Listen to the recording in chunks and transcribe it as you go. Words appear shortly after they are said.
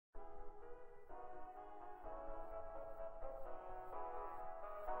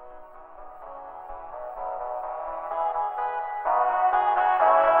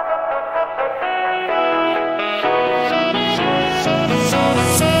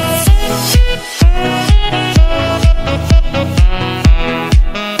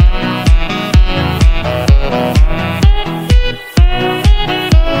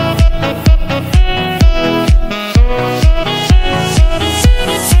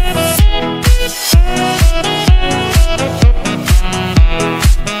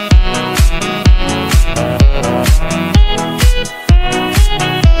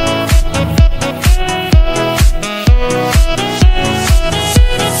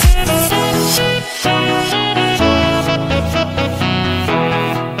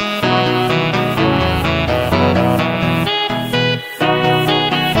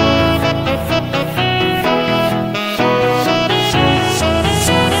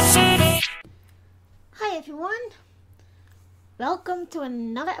everyone, welcome to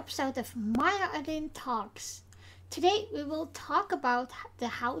another episode of Maya-Eileen Talks. Today we will talk about the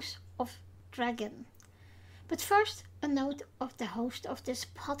House of Dragon. But first, a note of the host of this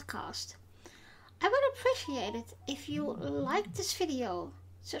podcast. I would appreciate it if you like this video,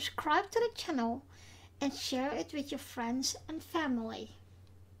 subscribe to the channel and share it with your friends and family.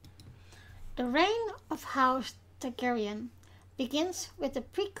 The reign of House Targaryen begins with the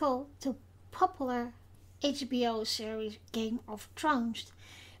prequel to popular HBO series Game of Thrones,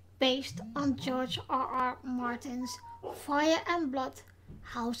 based on George R.R. Martin's Fire and Blood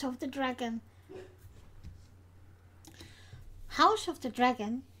House of the Dragon. House of the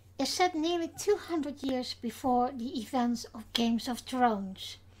Dragon is set nearly 200 years before the events of Game of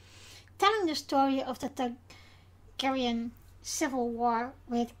Thrones, telling the story of the Targaryen civil war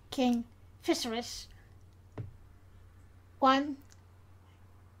with King Viserys I.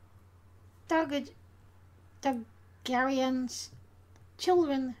 Targaryen's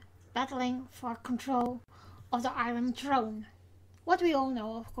children battling for control of the Iron Throne. What we all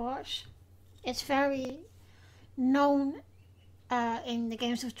know, of course. It's very known in the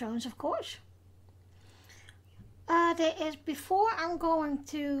Games of Thrones, of course. Before I'm going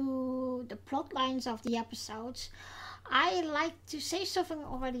to the plot lines of the episodes, I like to say something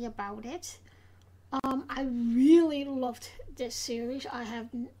already about it. I really loved this series.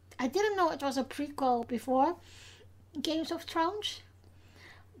 I didn't know it was a prequel before Games of Thrones,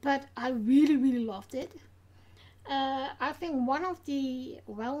 but I really loved it. I think one of the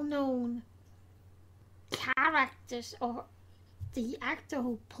well-known characters, or the actor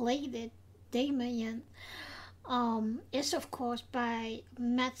who played it, Damien, is of course by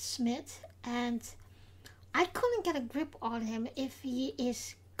Matt Smith, and I couldn't get a grip on him if he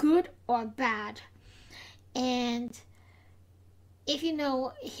is good or bad. And if you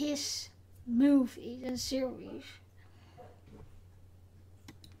know his movies and series,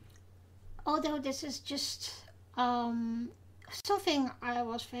 although this is just something I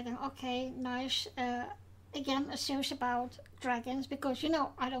was thinking, okay, nice, again, a series about dragons, because you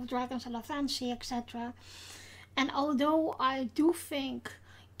know I love dragons, I love fantasy, etc. And although I do think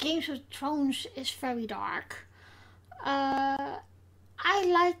Games of Thrones is very dark, I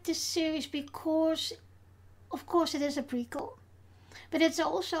like this series because of course it is a prequel, but it's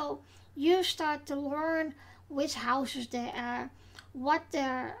also, you start to learn which houses there are,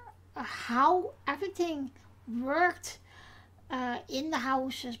 how everything worked in the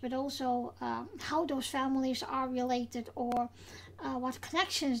houses, but also how those families are related, or what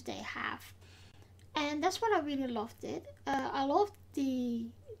connections they have. And that's what I really loved it. I loved the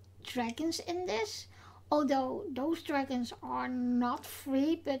dragons in this, although those dragons are not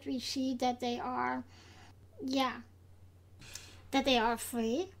free, but we see that they are,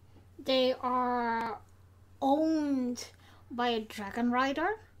 free. They are owned by a dragon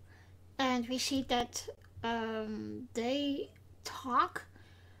rider, and we see that they talk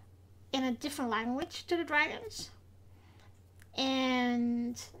in a different language to the dragons.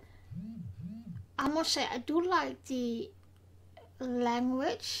 And I must say, I do like the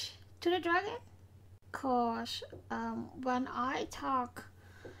language to the dragon, because when I talk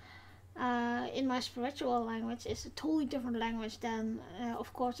in my spiritual language, it's a totally different language than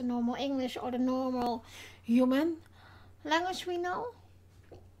of course the normal English or the normal human language we know.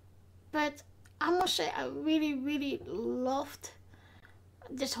 But I must say, I really loved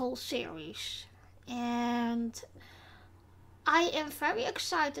this whole series, and I am very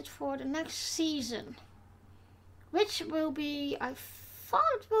excited for the next season, which will be, I thought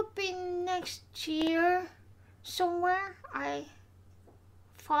it would be next year somewhere. I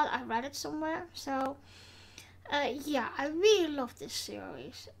thought I read it somewhere. So I really love this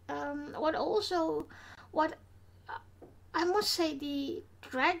series. What I must say, the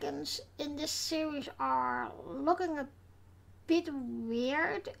dragons in this series are looking a bit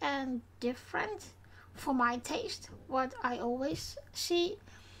weird and different for my taste, what I always see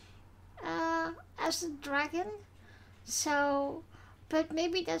as a dragon. So, but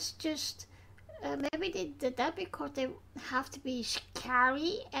maybe that's just maybe they did that because they have to be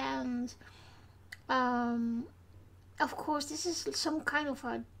scary, and of course this is some kind of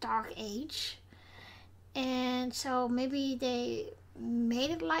a dark age, and so maybe they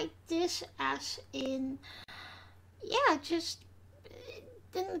made it like this, as in, just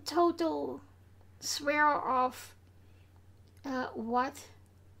in a total swear of what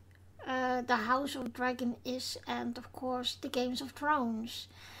the House of Dragon is, and of course the Games of Thrones.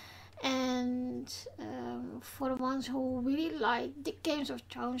 And for the ones who really like the Games of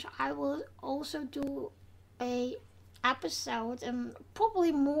Thrones, I will also do a episode, and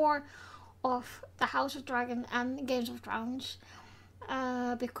probably more of the House of Dragon and Games of Thrones,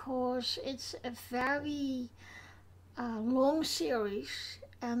 because it's a very long series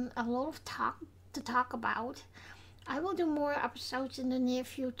and a lot of to talk about. I will do more episodes in the near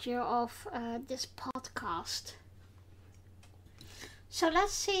future of this podcast. So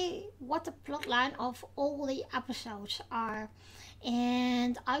let's see what the plotline of all the episodes are,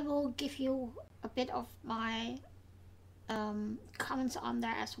 and I will give you a bit of my comments on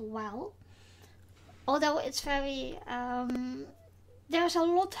there as well. Although it's very there's a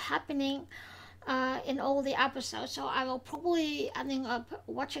lot happening in all the episodes, so I will probably ending up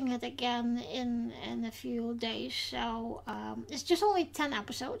watching it again in a few days. So it's just only 10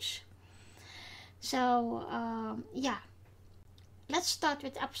 episodes. So yeah, let's start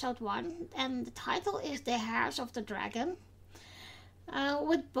with episode 1, and the title is The Heirs of the Dragon.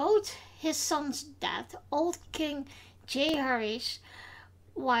 With both his sons dead, old King Jaehaerys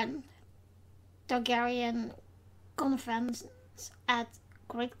I Targaryen convenes at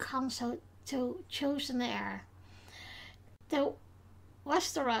Great Council to choose an heir. The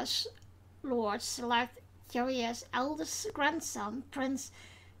Westeros lords select Jaehaerys' eldest grandson, Prince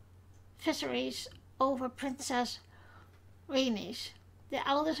Viserys, over Princess Rhaenys, the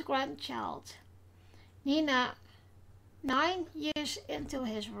eldest grandchild. Nina, 9 years into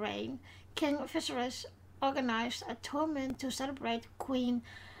his reign, King Viserys organized a tournament to celebrate Queen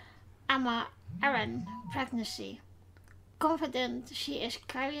Maya-Eileen pregnancy, confident she is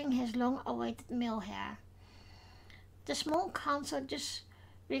carrying his long-awaited male heir. The small council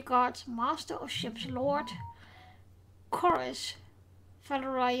disregards Master of Ships Lord Corlys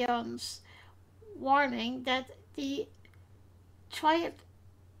Valerian's warning that the Triad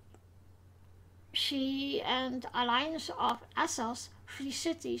she and alliance of Essos, 3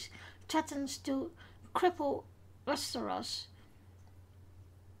 cities, threatens to cripple Westeros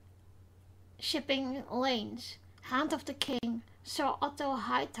shipping lanes. Hand of the King, Sir Otto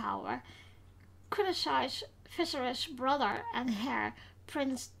Hightower, criticized Viserys' brother and heir,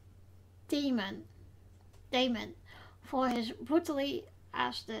 Prince Daemon, for his brutality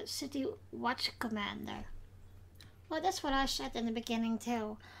as the city watch commander. Well, that's what I said in the beginning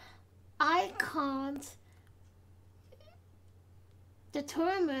too. I can't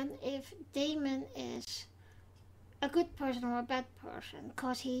determine if Daemon is a good person or a bad person,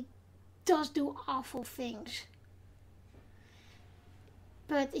 because he does do awful things.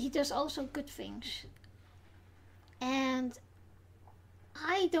 But he does also good things. And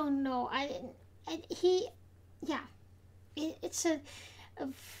I don't know. It's a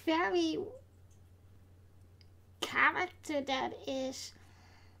very character that is,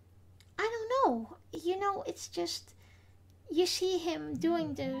 I don't know. It's just, you see him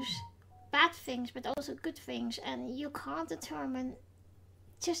doing those bad things, but also good things, and you can't determine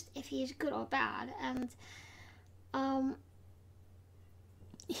just if he is good or bad. And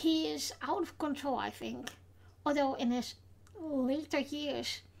he is out of control, I think. Although in his later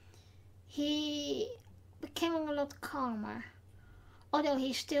years, he became a lot calmer. Although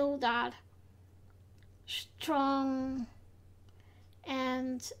he's still that strong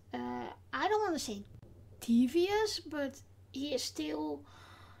and I don't want to say devious, but he is still,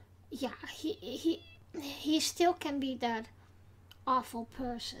 he still can be that awful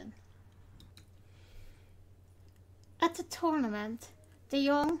person. At the tournament, the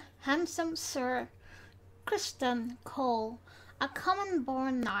young, handsome Sir Criston Cole, a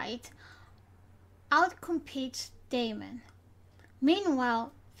common-born knight, outcompetes Daemon.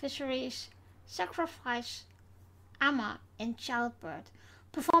 Meanwhile, Viserys sacrifices Aemma in childbirth,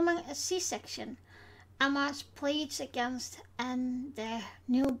 performing a C-section. Aemma pleads against, and their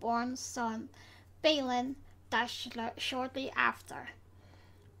newborn son, Balon, dies shortly after.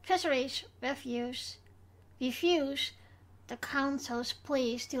 Viserys refused the council's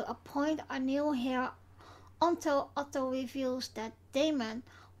pleas to appoint a new heir until Otto reveals that Daemon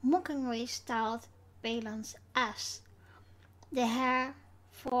mockingly styled Balon's ass the heir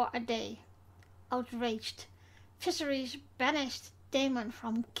for a day. Outraged, Viserys banished Daemon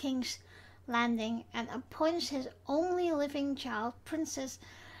from King's Landing and appoints his only living child, Princess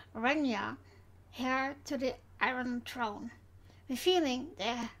Rhaenyra, heir to the Iron Throne, revealing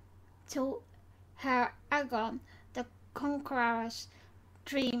to her Aegon the Conqueror's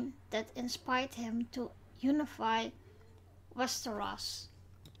dream that inspired him to unify Westeros.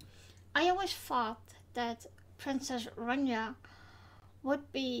 I always thought that Princess Rhaenyra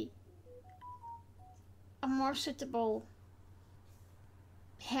would be a more suitable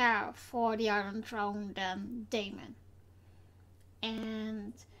heir for the Iron Throne than Daemon.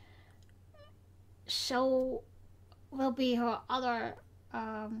 And so will be her other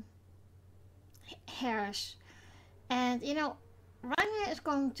heirs. And you know, Rania is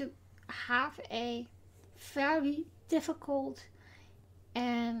going to have a very difficult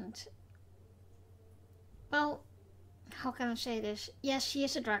and, well, how can I say this? Yes, she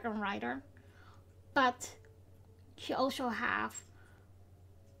is a dragon rider, but she also have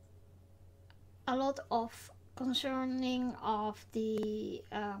a lot of concerning of the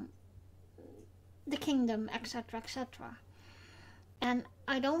kingdom, etc., etc. And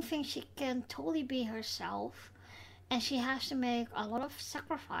I don't think she can totally be herself, and she has to make a lot of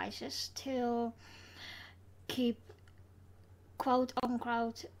sacrifices to keep, quote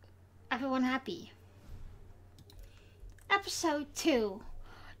unquote, everyone happy. Episode 2,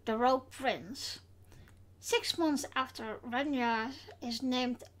 The Rogue Prince. 6 months after Renya is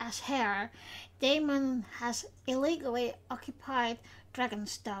named as heir, Daemon has illegally occupied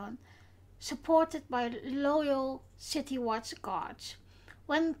Dragonstone, supported by loyal City Watch guards.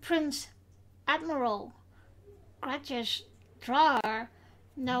 When Prince Admiral Gracious Drawer,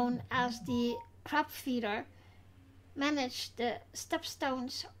 known as the Crab Feeder, managed the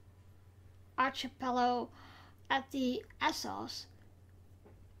Stepstones archipelago at the Azores,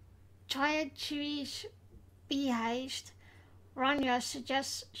 treacherous behest, Ranya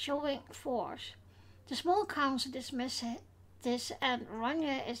suggests showing force. The small council dismisses this, and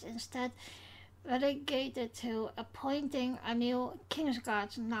Ranya is instead relegated to appointing a new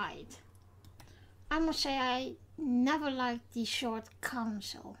Kingsguard knight. I must say I never liked the short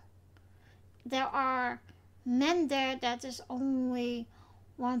council. There are men there that is only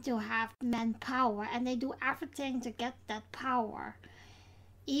want to have manpower, and they do everything to get that power,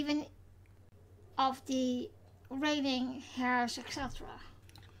 even of the reigning heirs, etc.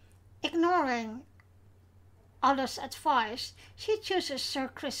 Ignoring others' advice, she chooses Sir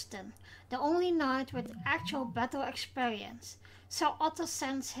Kristen, the only knight with actual battle experience. Sir Otto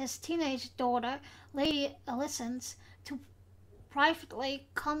sends his teenage daughter, Lady Alicent, to privately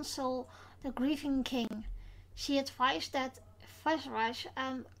console the grieving king. She advised that Viserys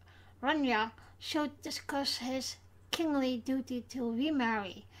and Ranya should discuss his kingly duty to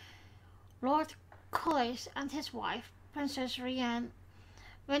remarry. Lord Collis and his wife, Princess Rian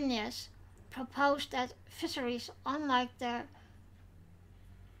Rhaenys, proposed that Viserys, unlike the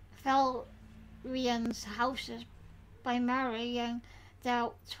Valyrian houses, by marrying their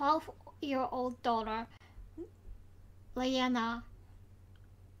 12-year-old daughter, Lyanna.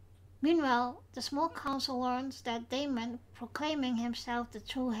 Meanwhile, the small council learns that Daemon, proclaiming himself the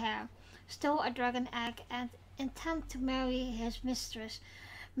true heir, stole a dragon egg and intends to marry his mistress,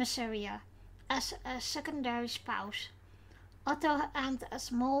 Mysaria, as a secondary spouse. Otto and a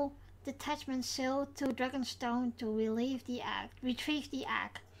small detachment sail to Dragonstone to retrieve the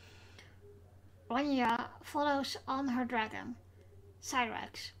egg. Rhaenyra follows on her dragon,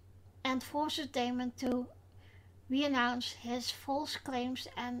 Syrax, and forces Daemon to renounce his false claims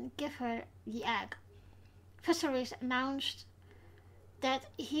and give her the egg. Viserys announced that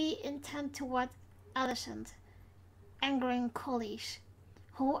he intended to wed Alicent, angering Collis,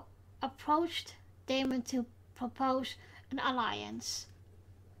 who approached Daemon to propose an alliance.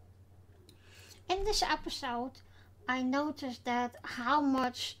 In this episode, I noticed that how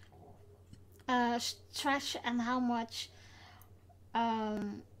much stress and how much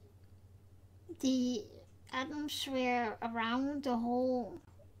the atmosphere around the whole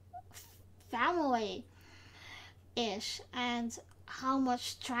family is, and how much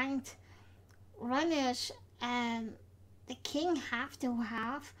strength Rhaenys and the king have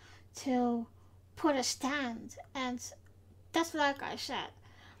to put a stand. And that's, like I said,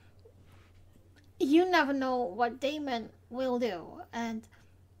 you never know what Daemon will do, and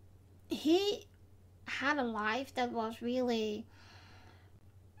he had a life that was really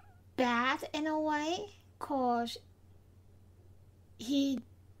bad in a way, because he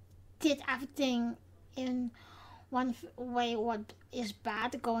did everything in one way what is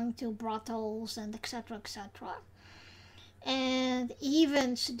bad, going to brothels and etc, etc, and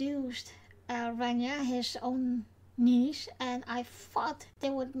even seduced Rhaenyra, his own niece, and I thought they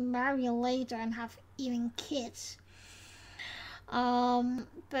would marry later and have even kids.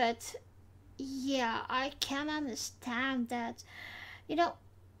 But yeah, I can understand that, you know,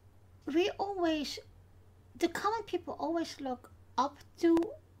 the common people always look up to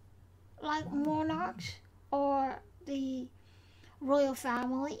like monarchs or the royal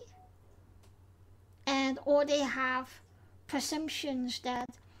family, and or they have presumptions that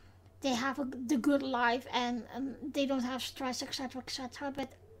they have the good life and they don't have stress, etc, etc.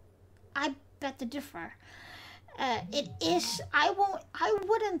 But I beg to differ. I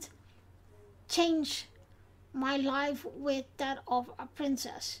wouldn't change my life with that of a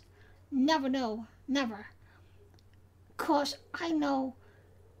princess. never know, never. Cause I know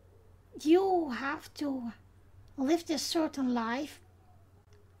you have to live this certain life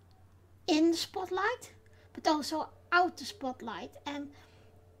in the spotlight, but also out the spotlight, and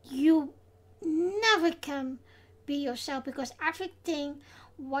you never can be yourself because everything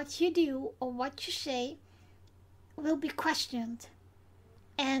what you do or what you say will be questioned.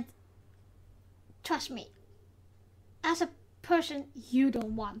 And trust me, as a person, you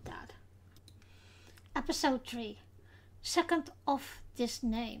don't want that. Episode 3. Second of this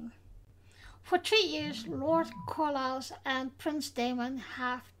name. For 3 years, Lord Corlys and Prince Daemon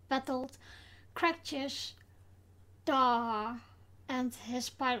have battled Cractius Dar and his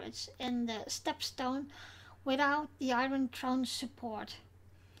pirates in the Stepstone without the Iron Throne's support.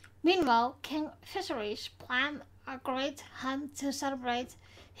 Meanwhile, King Viserys planned a great hunt to celebrate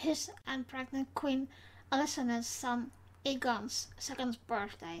his and pregnant Queen Alicent's son Aegon's second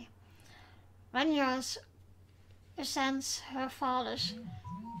birthday. Rhaenyra resents her father's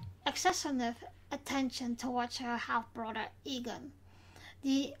excessive attention towards her half-brother Aegon.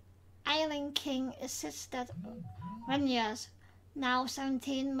 The ailing king insists that Rhaenyra, now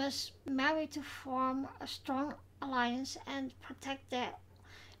 17, must marry to form a strong alliance and protect their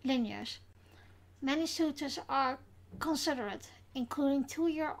lineage. Many suitors are considerate, including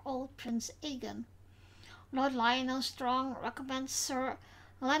 2-year-old Prince Aegon. Lord Lionel Strong recommends Sir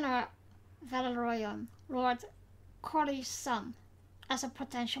Leonard Valerion, Lord Corlys' son, as a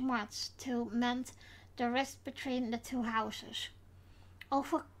potential match to mend the rift between the two houses.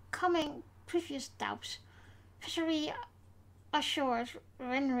 Overcoming previous doubts, Viserys assures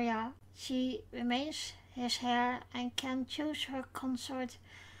Rhaenyra she remains his heir and can choose her consort.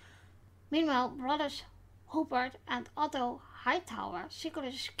 Meanwhile, brothers Hubert and Otto Hightower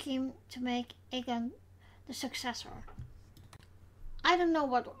secretly scheme to make Aegon the successor. I don't know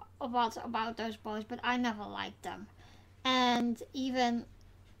what about those boys, but I never liked them. And even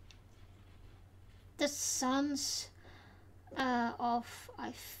the sons of,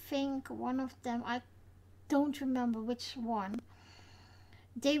 I think one of them, I don't remember which one,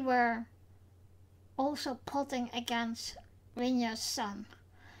 they were also plotting against Rhaenyra's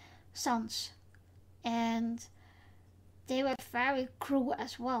sons, and they were very cruel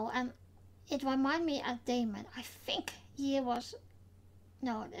as well. And it reminded me of Daemon. I think it was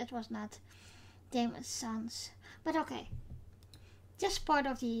not Daemon's sons, but okay. This part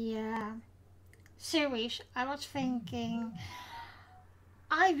of the series, I was thinking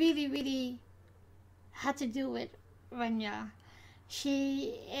I really had to do with Rhaenyra.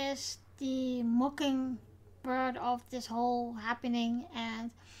 She is the mockingbird of this whole happening,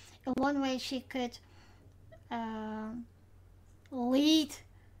 and in one way she could lead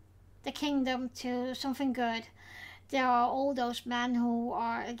the kingdom to something good. There are all those men who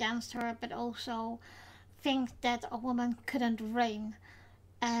are against her, but also think that a woman couldn't reign,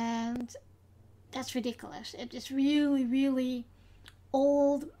 and that's ridiculous. It is really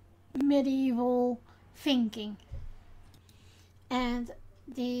old medieval thinking. And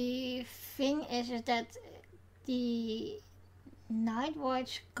the thing is that the Night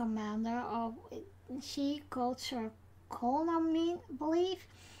Watch commander of, she called Sir Colin, I believe,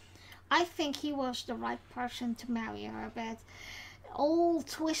 I think he was the right person to marry her, but all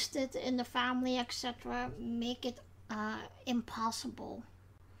twisted in the family, etc., make it impossible.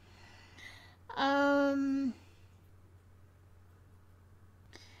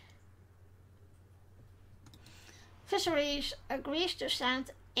 Viserys agrees to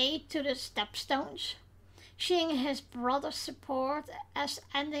send aid to the Stepstones, seeing his brother's support as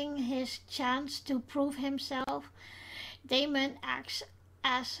ending his chance to prove himself. Daemon acts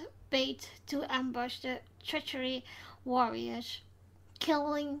as bait to ambush the treachery warriors,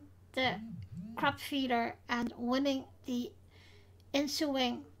 killing the crab feeder and winning the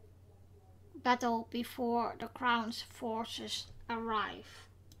ensuing battle before the Crown's forces arrive.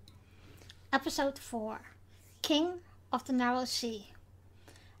 Episode 4. King of the Narrow Sea.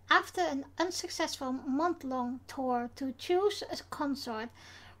 After an unsuccessful month-long tour to choose a consort,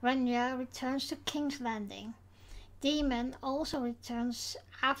 Rhaenyra returns to King's Landing. Daemon also returns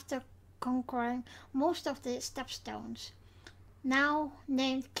after conquering most of the Stepstones. Now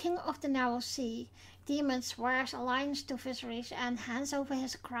named King of the Narrow Sea, Daemon swears alliance to Viserys and hands over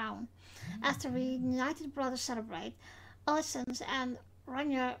his crown. As the reunited brothers celebrate, Alicent and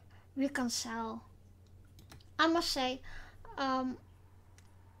Rhaenyra reconcile. I must say,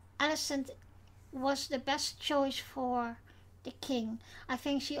 Alicent was the best choice for the king. I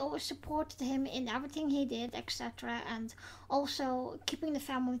think she always supported him in everything he did, etc., and also keeping the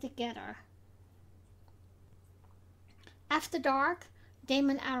family together. After dark,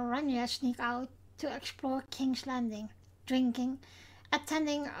 Damon and Ranya sneak out to explore King's Landing, drinking,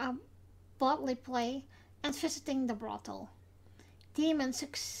 attending a bodily play, and visiting the brothel. Damon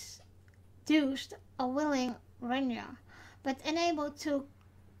seduced a willing Ranya, but unable to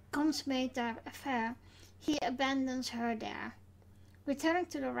consummate their affair, he abandons her there. Returning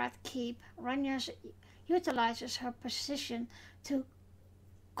to the Red Keep, Ranya utilizes her position to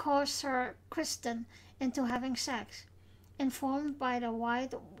coerce Sir Kristen into having sex. Informed by the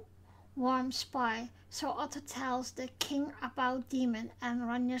white worm spy, Sir Otto tells the king about Demon and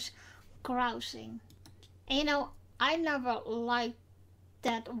Ranya's carousing. And I never liked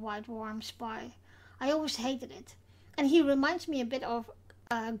that white worm spy. I always hated it. And he reminds me a bit of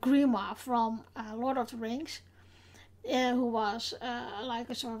Grima from Lord of the Rings, who was like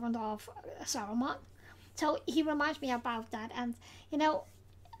a servant of Saruman. So he reminds me about that, and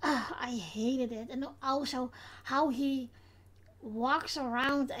I hated it. And also how he walks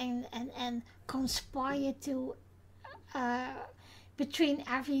around and conspire to between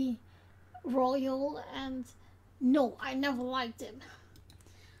every royal, and no, I never liked him.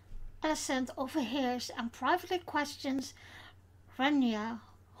 Alicent overhears and privately questions Renya,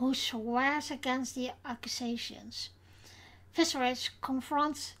 who swears against the accusations. Viserys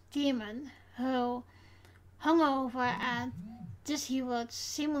confronts Demon, who, hungover and disheveled,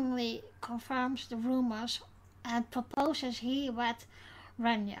 seemingly confirms the rumors and proposes he wed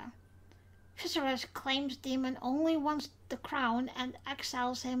Renya. Viserys claims Demon only wants the crown and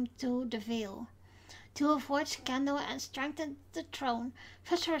exiles him to the Vale. To avoid scandal and strengthen the throne,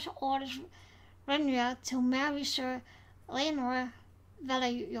 Viserys orders Renya to marry Sir Leonor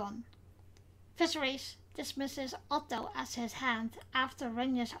Velaryon. Viserys dismisses Otto as his hand after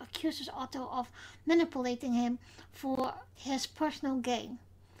Renya accuses Otto of manipulating him for his personal gain.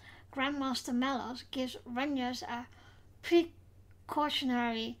 Grandmaster Mellos gives Renya a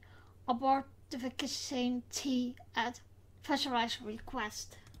precautionary abortifacient tea at Viserys'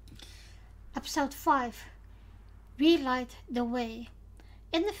 request. Episode 5. Relight the Way.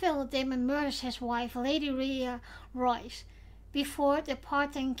 In the Vale, Damon murders his wife, Lady Rhea Royce, before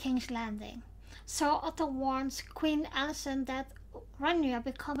departing King's Landing. Sir Otto warns Queen Alicent that Renya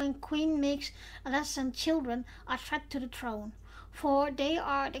becoming queen makes Alicent's children a threat to the throne, for they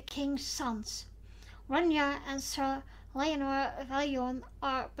are the king's sons. Renya and Sir Leonor Velaryon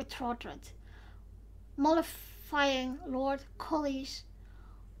are betrothed. Mollifying Lord Colley's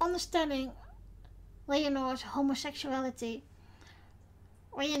understanding Leonor's homosexuality,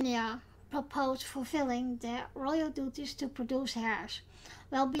 Rhaenyra proposed fulfilling their royal duties to produce heirs,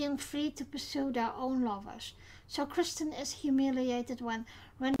 while being free to pursue their own lovers. So Kristen is humiliated when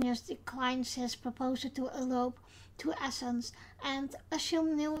Rhaenyra declines his proposal to elope to Essos and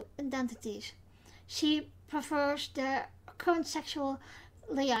assume new identities. She prefers their current sexual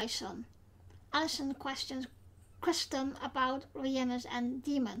liaison. Alicent questions Kristen about Rhaenys and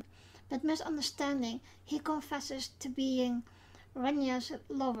Demon, but misunderstanding, he confesses to being Rhaenys'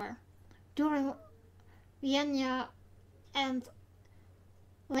 lover. During Rhaenyra and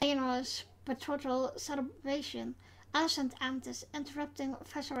Leonor's betrothal celebration, Alicent enters, interrupting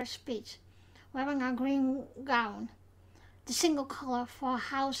Viserys' speech, wearing a green gown, the single color for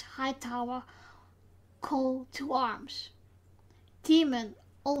House Hightower call to arms. Demon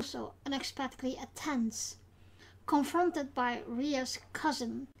also unexpectedly attends. Confronted by Rhea's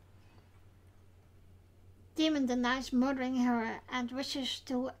cousin, Demon denies murdering her and wishes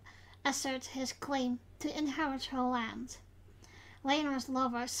to assert his claim to inherit her land. Leonor's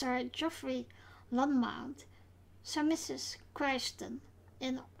lover, Sir Joffrey Lonmount, submisses Kristen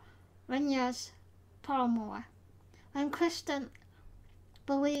in Rhaenyra's paramour. When Kristen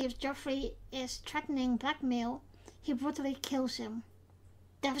believes Joffrey is threatening blackmail, he brutally kills him,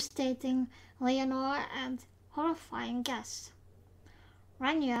 devastating Leonor and horrifying guests.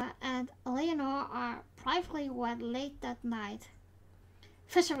 Rhaenyra and Leonor are privately wed late that night.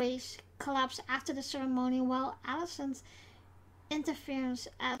 Viserys collapses after the ceremony, while Alicent interferes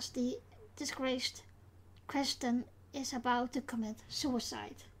as the disgraced Kristen is about to commit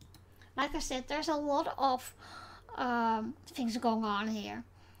suicide. Like I said, there's a lot of things going on here,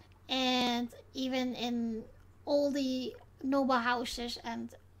 and even in all the noble houses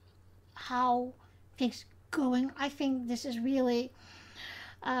and how things going, I think this is really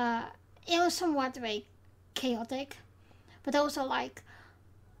somewhat very chaotic, but also like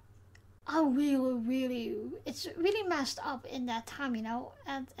it's really messed up in that time,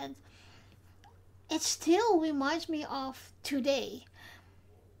 and it still reminds me of today.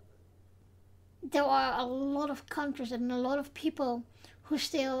 There are a lot of countries and a lot of people who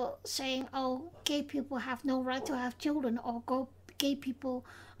still saying, oh, gay people have no right to have children, or gay people.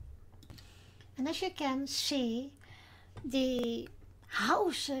 And as you can see, the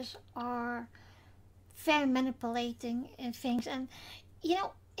houses are very manipulating in things. And you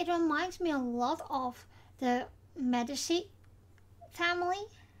know, it reminds me a lot of the Medici family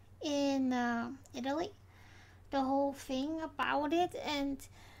in Italy. The whole thing about it,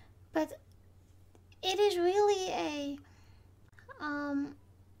 but it is really a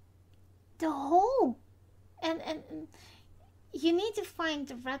the whole and you need to find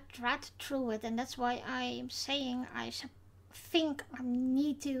the red thread through it, and that's why I am saying think I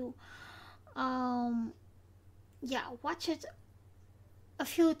need to watch it a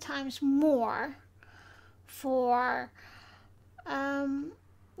few times more for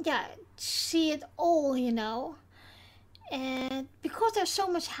see it all, you know. And because there's so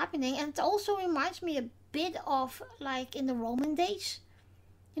much happening, and it also reminds me a bit of like in the Roman days,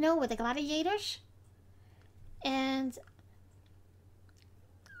 you know, with the gladiators. And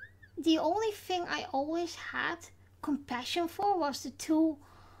the only thing I always had compassion for was the two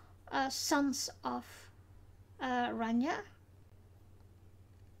sons of Rania.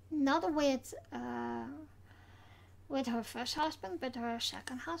 Not with her first husband, but her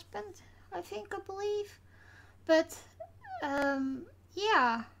second husband, I believe. But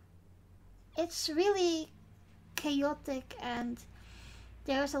it's really chaotic and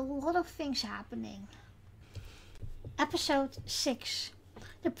there's a lot of things happening. Episode 6.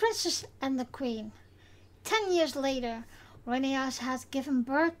 The Princess and the Queen. 10 years later, Rhaenyra has given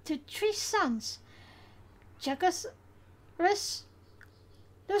birth to 3 sons, Jacaerys,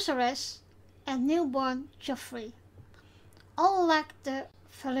 Lucerys, and newborn Joffrey. All lack the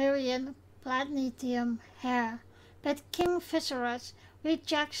Valyrian Planetium heir, but King Viserys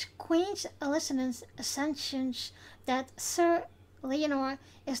rejects Queen Alicent's assertions that Sir Leonor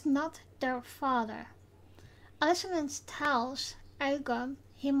is not their father. Alicent tells Aegon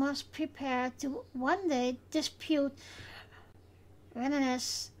he must prepare to one day dispute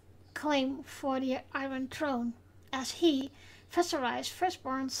Rhaenyra's claim for the Iron Throne, as he, Viserys'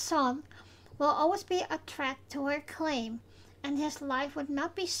 firstborn son, will always be a threat to her claim, and his life would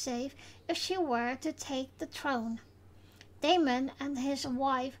not be safe if she were to take the throne. Daemon and his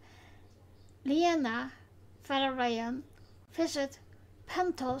wife, Lyanna Velaryon, visit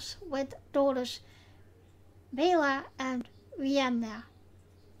Pentos with daughters Baela and Rhaenyra.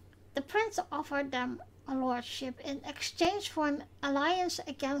 The prince offered them a lordship in exchange for an alliance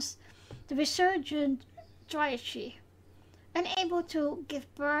against the resurgent Dryarchy. Unable to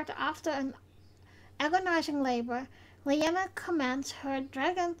give birth after an agonizing labor, Lyanna commands her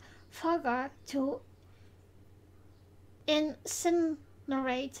dragon Vhagar to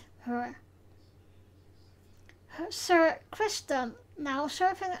incinerate her. Sir Criston, now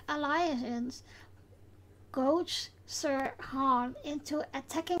serving alliance, goads Sir Harn into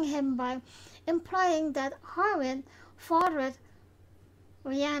attacking him by implying that Harwin fathered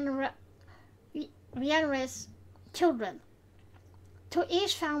Rhaenyra's children. To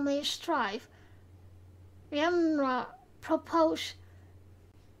each family's strife, Rhaenyra proposed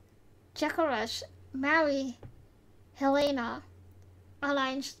Jacaerys marry Helena,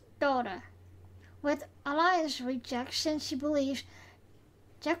 Alliance's daughter, with Alliance rejects since she believes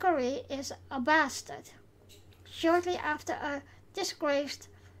Jacaerys is a bastard. Shortly after, a disgraced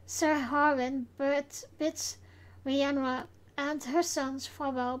Sir Harwin bids Rhaenyra and her sons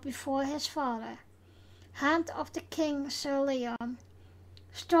farewell before his father. Hand of the king, Sir Leon.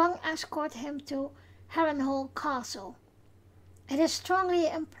 Strong escort him to Harrenhal Castle. It is strongly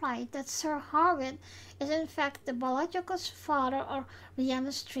implied that Sir Harwin is in fact the biological father of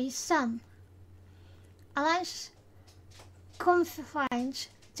Rhaenyra's 3 sons. Alliance confides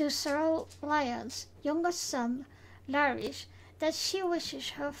to Sir Leon's youngest son, Larys, that she wishes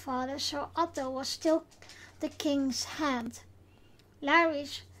her father, Sir Otto, was still the king's hand.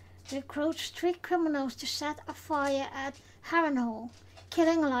 Larys recruits 3 criminals to set a fire at Harrenhal,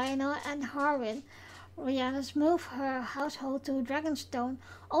 killing Lionel and Harwin. Rhaenyra moves her household to Dragonstone,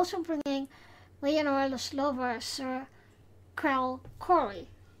 also bringing Leonora's lover, Sir Crell Corey.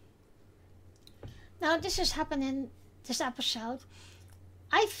 Now, this has happened in this episode.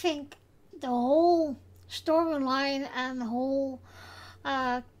 I think the whole storyline and the whole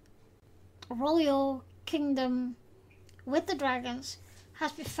royal kingdom with the dragons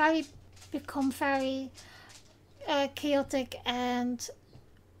has become very chaotic and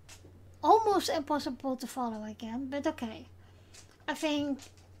almost impossible to follow again. But okay, I think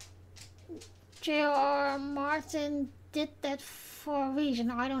J.R. Martin did that for a reason.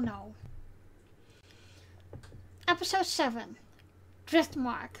 I don't know. Episode 7,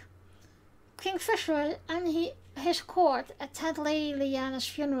 Driftmark. King Viserys his court attend Lady Lyanna's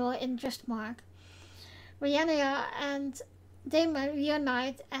funeral in Driftmark. Rhaenyra and Daemon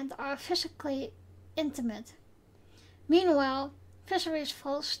reunite and are physically intimate. Meanwhile, Viserys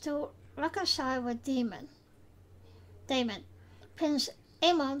fails to reconcile with Daemon. Prince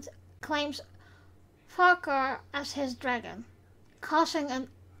Aemond claims Farquhar as his dragon, causing an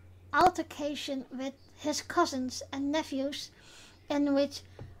altercation with his cousins and nephews in which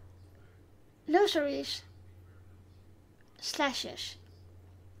Lucerys slashes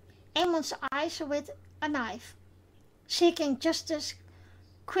Aemond's eyes with a knife. Seeking justice,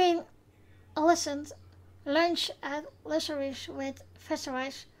 Queen Alicent lunges at Lucerys with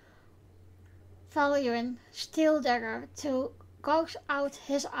Viserys' Valyrian steel dagger to gouge out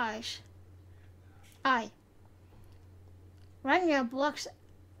his eye. Rhaenyra blocks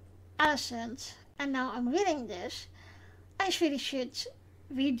Alicent, and now I'm reading this. I really should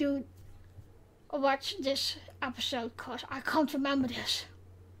watch this episode because I can't remember this.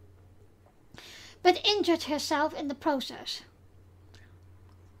 But injured herself in the process.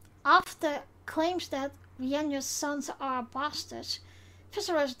 After claims that Rhaenyra's sons are bastards,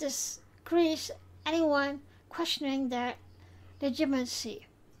 Viserys disagrees. Anyone questioning their legitimacy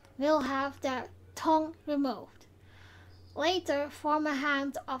will have their tongue removed. Later, former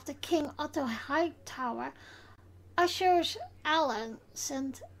hand of the King Otto Hightower assures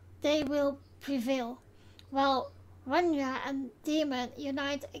Alicent they will prevail, while Rhaenyra and Daemon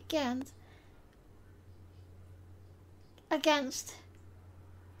unite against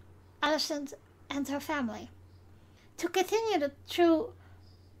Alicent and her family. To continue the true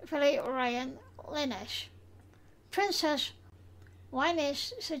Valyrian lineage, Princess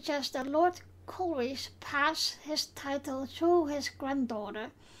Rhaenys suggests that Lord Corlys pass his title through his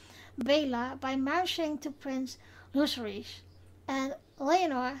granddaughter, Baela, by marrying to Prince Lucerys, and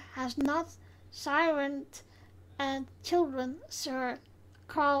Laenor has not sirened and children. Sir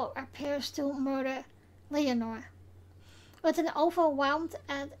Carl appears to murder Laenor. With an overwhelmed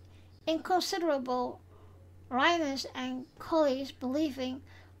and inconsiderable Rhaenys and Corlys believing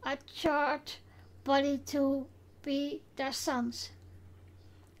a charred body to be their sons.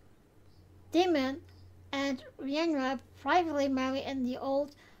 Daemon and Rhaenyra privately marry in the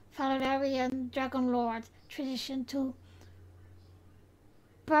old Valyrian Dragonlord tradition to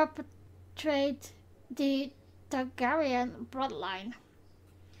perpetuate the Targaryen bloodline.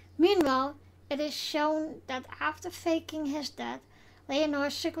 Meanwhile, it is shown that after faking his death,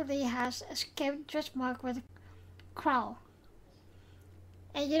 Laenor secretly has escaped Driftmark with Crow.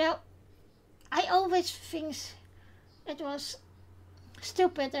 And I always think it was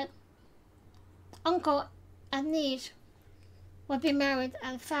stupid that uncle and niece would be married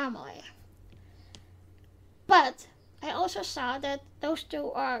and family. But I also saw that those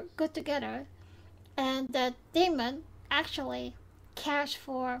two are good together and that Daemon actually cares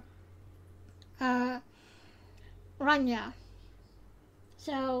for Rhaenyra.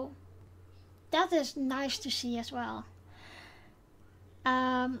 So that is nice to see as well.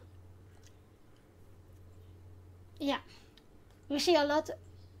 Yeah, we see a lot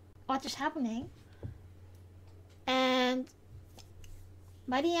what is happening, and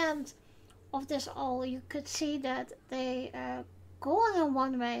by the end of this all, you could see that they are going in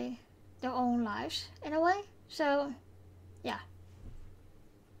one way their own lives in a way. So yeah.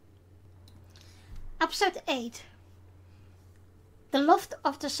 Episode 8. The Loft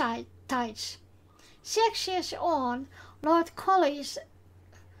of the Tides. 6 years on, Lord Corlys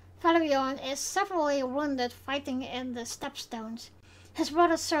Velaryon is severely wounded fighting in the Stepstones. His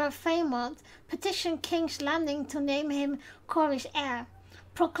brother Sir Faemont petitioned King's Landing to name him Corlys' heir,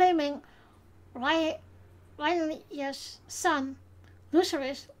 proclaiming Rhaenyra's son,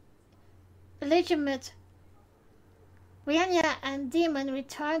 Lucerys, illegitimate. Rhaenyra and Daemon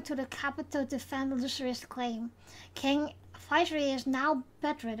return to the capital to defend Lucerys' claim. King Viserys is now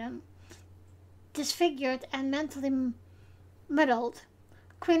bedridden, disfigured and mentally muddled.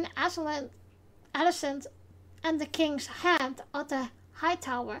 Queen Alicent and the King's hand, Otto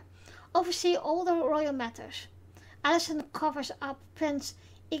Hightower, oversee all the royal matters. Alicent covers up Prince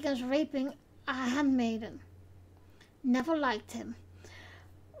Aegon's raping a handmaiden. Never liked him.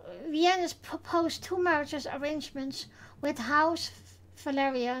 Rhaenys proposed 2 marriage arrangements with House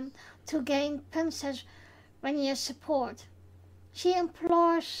Velaryon to gain Princess Rhaenyra's support. She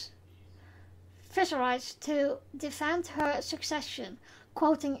implores Viserys to defend her succession,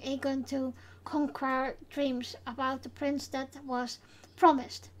 quoting Aegon to conquer dreams about the prince that was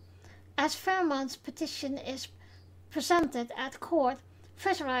promised. As Fairmont's petition is presented at court,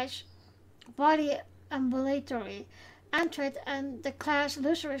 Viserys, body ambulatory, entered and declares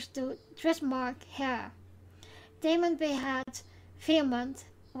Lucerys to Driftmark heir. Damon behad vehement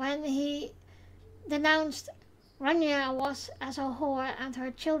when he denounced Rania was as a whore and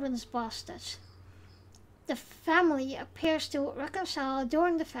her children's bastards. The family appears to reconcile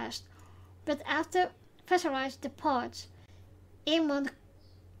during the fest, but after Viserys departs, Aemon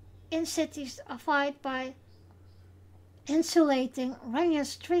insists a fight by insulating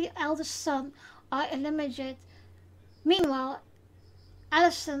Rhaenyra's 3 eldest sons are eliminated. Meanwhile,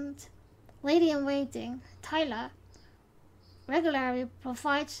 Alicent, Lady-in-Waiting, Tyla, regularly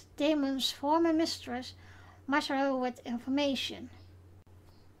provides Daemon's former mistress, Maesh'ra, with information.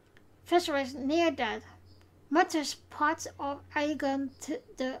 Viserys, near death, mutters parts of Aegon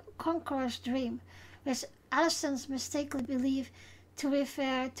the Conqueror's dream, which Alicent mistakenly believes to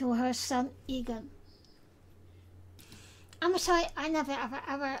refer to her son Aegon. I'm sorry, I never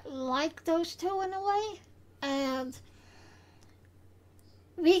ever liked those two in a way, and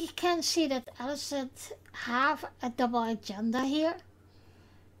we can see that Alicent have a double agenda here,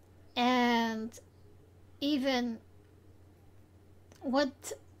 and even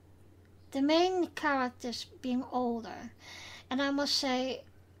with the main characters being older, and I must say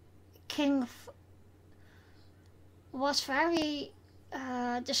King was very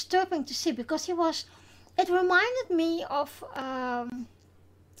disturbing to see, because it reminded me of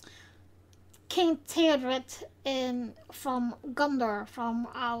King Theodred from Gondor, from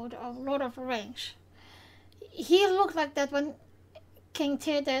out of Lord of the Rings. He looked like that when King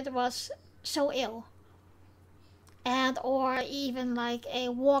Theodred was so ill, and or even like a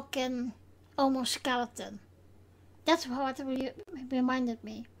walking almost skeleton. That's what it reminded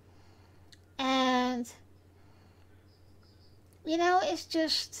me. And it's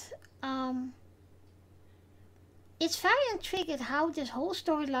just it's very intriguing how this whole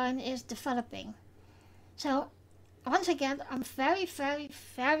storyline is developing. So once again, I'm very, very,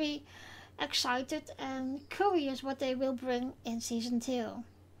 very excited and curious what they will bring in season 2.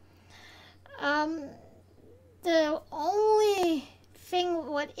 The only thing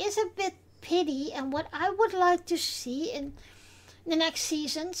what is a bit pity, and what I would like to see in the next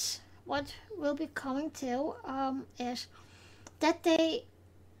seasons, what will be coming to, is that they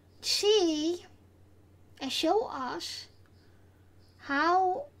see and show us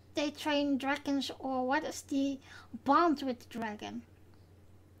how they train dragons, or what is the bond with the dragon.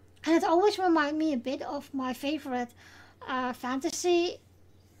 And it always reminds me a bit of my favorite fantasy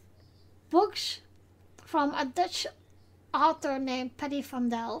books from a Dutch author named Patty van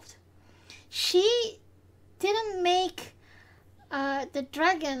Delft. She didn't make the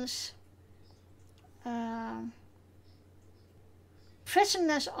dragons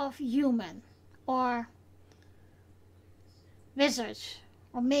prisoners of human or wizards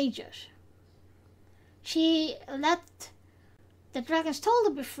or mages. She let the dragons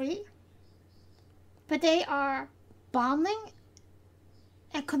totally be free, but they are bonding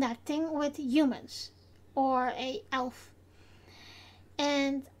and connecting with humans or a elf.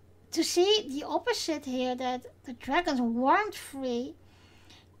 And to see the opposite here, that the dragons weren't free,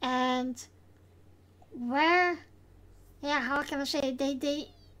 and how can I say it? They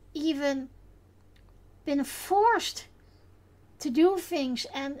even been forced to do things,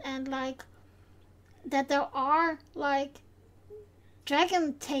 and like that there are like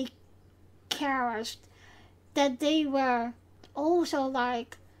dragon take carers that they were also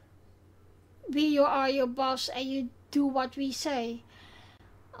like, we are your boss and you do what we say.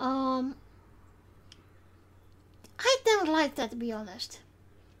 I didn't like that, to be honest.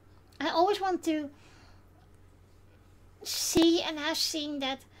 I always want to see and have seen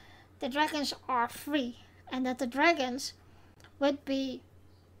that the dragons are free, and that the dragons would be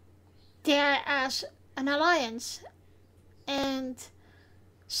there as an alliance. And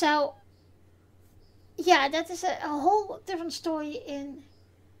so yeah, that is a whole different story in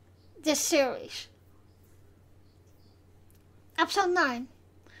this series. Episode 9,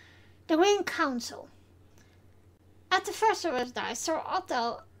 The Green Council. After Viserys dies, Sir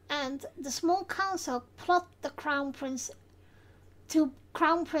Otto and the small council plot to Crown Prince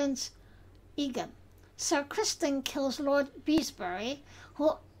Aegon. Sir Criston kills Lord Beesbury,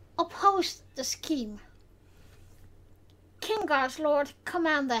 who opposed the scheme. Kingar's Lord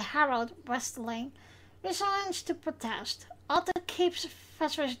Commander Harold Westerling resigns to protest. Otto keeps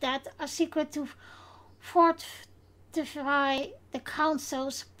Viserys' death a secret to fortify the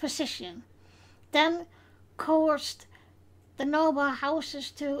council's position, then coerced the noble houses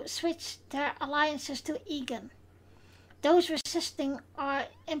to switch their alliances to Aegon. Those resisting are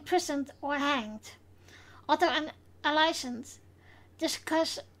imprisoned or hanged. Otto and Alicent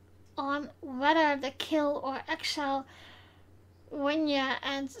discuss on whether the kill or exile Rhaenyra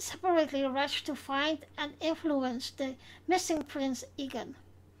and separately rush to find and influence the missing Prince Aegon.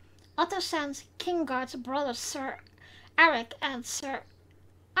 Otto sends Kingard's brothers Sir Eric and Sir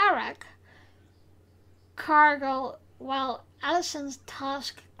Arak Cargill, while Alicent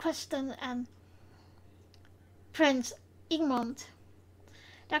tasks Kristen and Prince Aemond.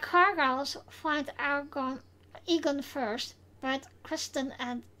 The Cargylls find Aegon first, but Kristen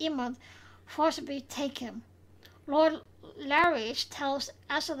and Aemond forcibly take him. Lord Larrish tells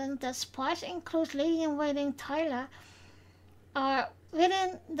Alicent that spies, include Lady-in-Waiting Tyler, are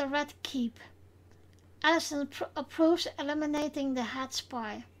within the Red Keep. Alicent approves eliminating the head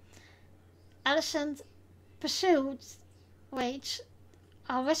spy. Alicent persuades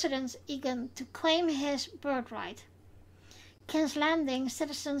resident Aegon to claim his birthright. King's Landing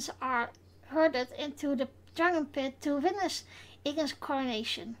citizens are herded into the dragon pit to witness Aegon's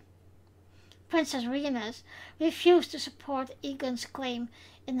coronation. Princess Rhaenys refused to support Aegon's claim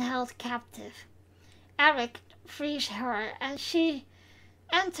and held captive. Eric frees her and she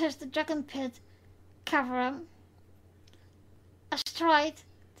enters the dragon pit cavern. Astride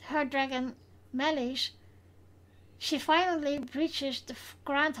her dragon Meleys, she finally breaches the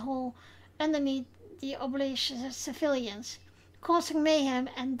grand hall underneath the obliterated civilians, causing mayhem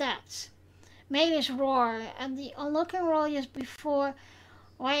and deaths. Meleys roar and the onlooking warriors before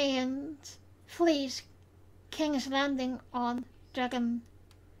Rhaenys flees King's Landing on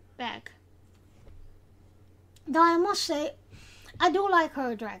Dragonback. Now I must say, I do like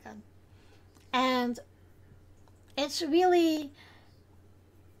her dragon. And it's really,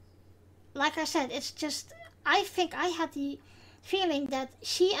 like I said, it's just, I think I had the feeling that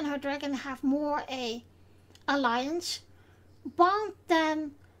she and her dragon have more a alliance bond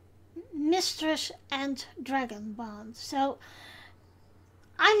than mistress and dragon bond. So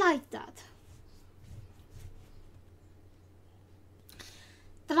I like that.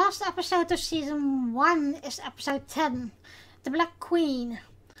 The last episode of season 1 is episode 10, The Black Queen.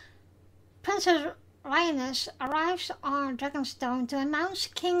 Princess Rhaenys arrives on Dragonstone to announce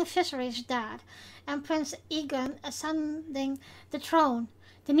King Viserys dead and Prince Aegon ascending the throne.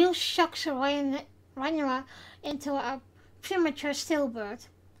 The news shocks Rhaenyra into a premature stillbirth.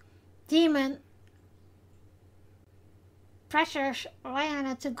 Daemon pressures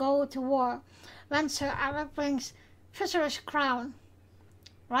Rhaenyra to go to war when Sir Eric brings Viserys' crown.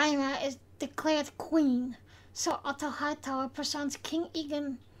 Rhaenyra is declared queen, so Otto Hightower presents King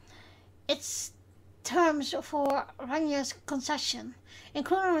Aegon its terms for Rhaenyra's concession,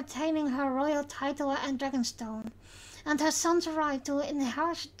 including retaining her royal title and Dragonstone, and her son's right to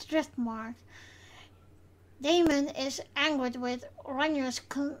inherit Driftmark. Daemon is angered with Rhaenyra's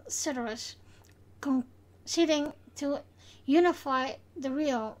conceding to unify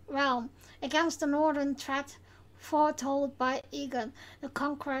the realm against the northern threat foretold by Aegon, the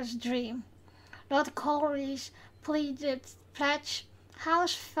Conqueror's dream. Lord Corlys pledge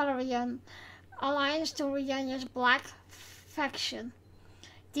House Velaryon alliance to Rhaenyra's Black faction.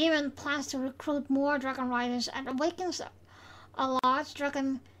 Daemon plans to recruit more dragon riders and awakens a large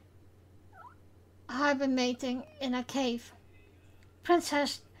dragon hibernating in a cave.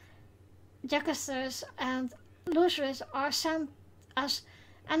 Princess Jacathus and Lucerys are sent as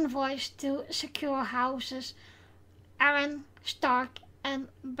envoys to secure houses Arryn, Stark and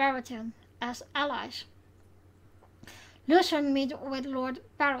Baratheon as allies. Lucerne meets with Lord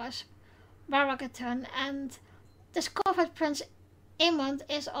Baratheon and discovered Prince Aemond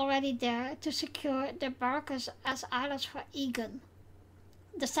is already there to secure the barracks as allies for Aegon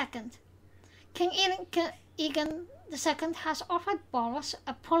II. King Aegon II has offered Boros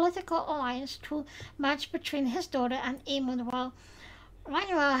a political alliance through marriage between his daughter and Aemond, while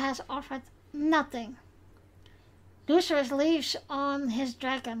Rhaenyra has offered nothing. Lucerys leaves on his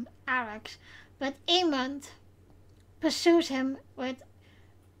dragon, Arrax, but Aemond pursues him with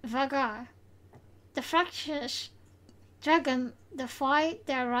Vhagar. The fractious dragon defy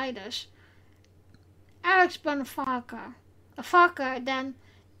their riders. Arrax burns Vhagar. Vhagar then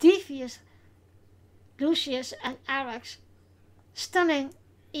defies Lucius and Arrax, stunning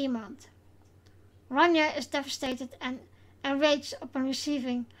Aemond. Rhaenyra is devastated and enraged upon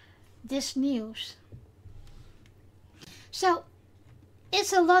receiving this news. So,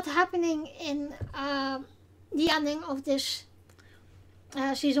 it's a lot happening in the ending of this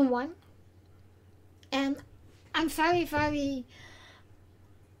season 1. And I'm very, very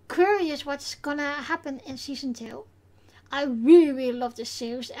curious what's gonna happen in season 2. I really, really love this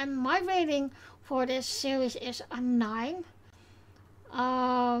series, and my rating for this series is a 9.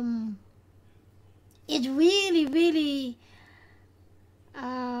 It really, really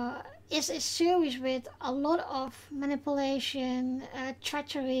is is a series with a lot of manipulation,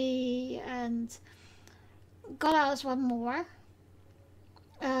 treachery, and God knows what more.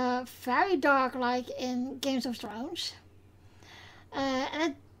 Very dark, like in Games of Thrones.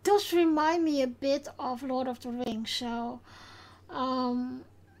 And it does remind me a bit of Lord of the Rings. So,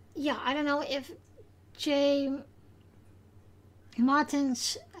 yeah, I don't know if J.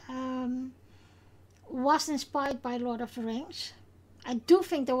 Martin's was inspired by Lord of the Rings. I do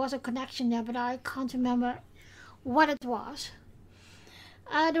think there was a connection there, but I can't remember what it was.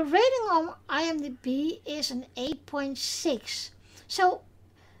 The rating on IMDb is an 8.6. So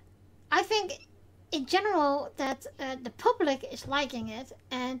I think in general that the public is liking it,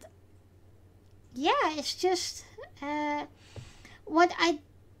 and yeah, it's just what I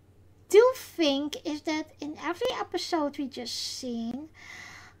do think is that in every episode we just seen,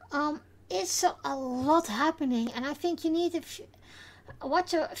 it's a lot happening, and I think you need to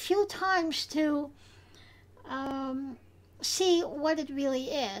watch a few times to see what it really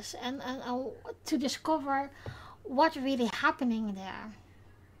is, and to discover what's really happening there.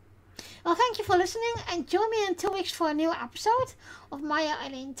 Well, thank you for listening, and join me in 2 weeks for a new episode of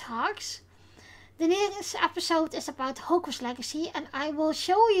Maya-Eileen Talks. The next episode is about Hogwarts Legacy, and I will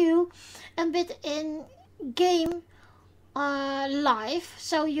show you a bit in game live,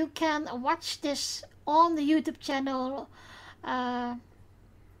 so you can watch this on the YouTube channel,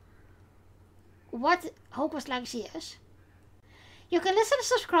 what Hogwarts Legacy is. You can listen,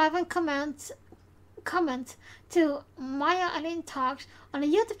 subscribe, and comment to Maya-Eileen Talks on the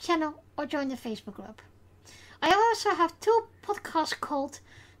YouTube channel or join the Facebook group. I also have 2 podcasts called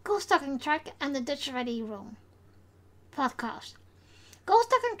Ghost Talking Track and the Dutch Ready Room podcast. Ghost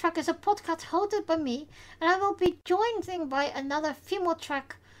Talking Track is a podcast hosted by me, and I will be joined by another female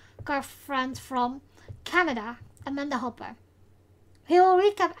tracker friend from Canada, Amanda Hopper. We will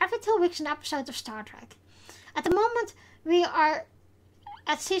recap every 2 weeks an episode of Star Trek. At the moment, we are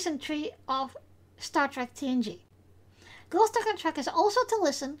at season 3 of Star Trek TNG. Ghost Talking Track is also to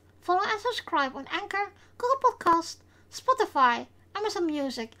listen, follow and subscribe on Anchor, Google Podcast, Spotify, Amazon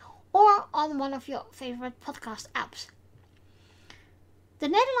Music, or on one of your favorite podcast apps. The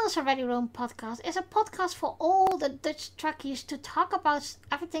Nederlandse Ready Room podcast is a podcast for all the Dutch Trekkies to talk about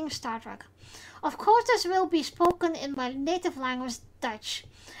everything Star Trek. Of course, this will be spoken in my native language, Dutch,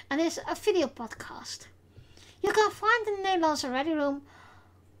 and is a video podcast. You can find the Nederlandse Ready Room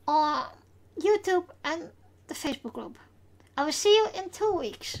on YouTube and the Facebook group. I will see you in 2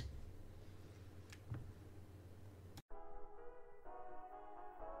 weeks.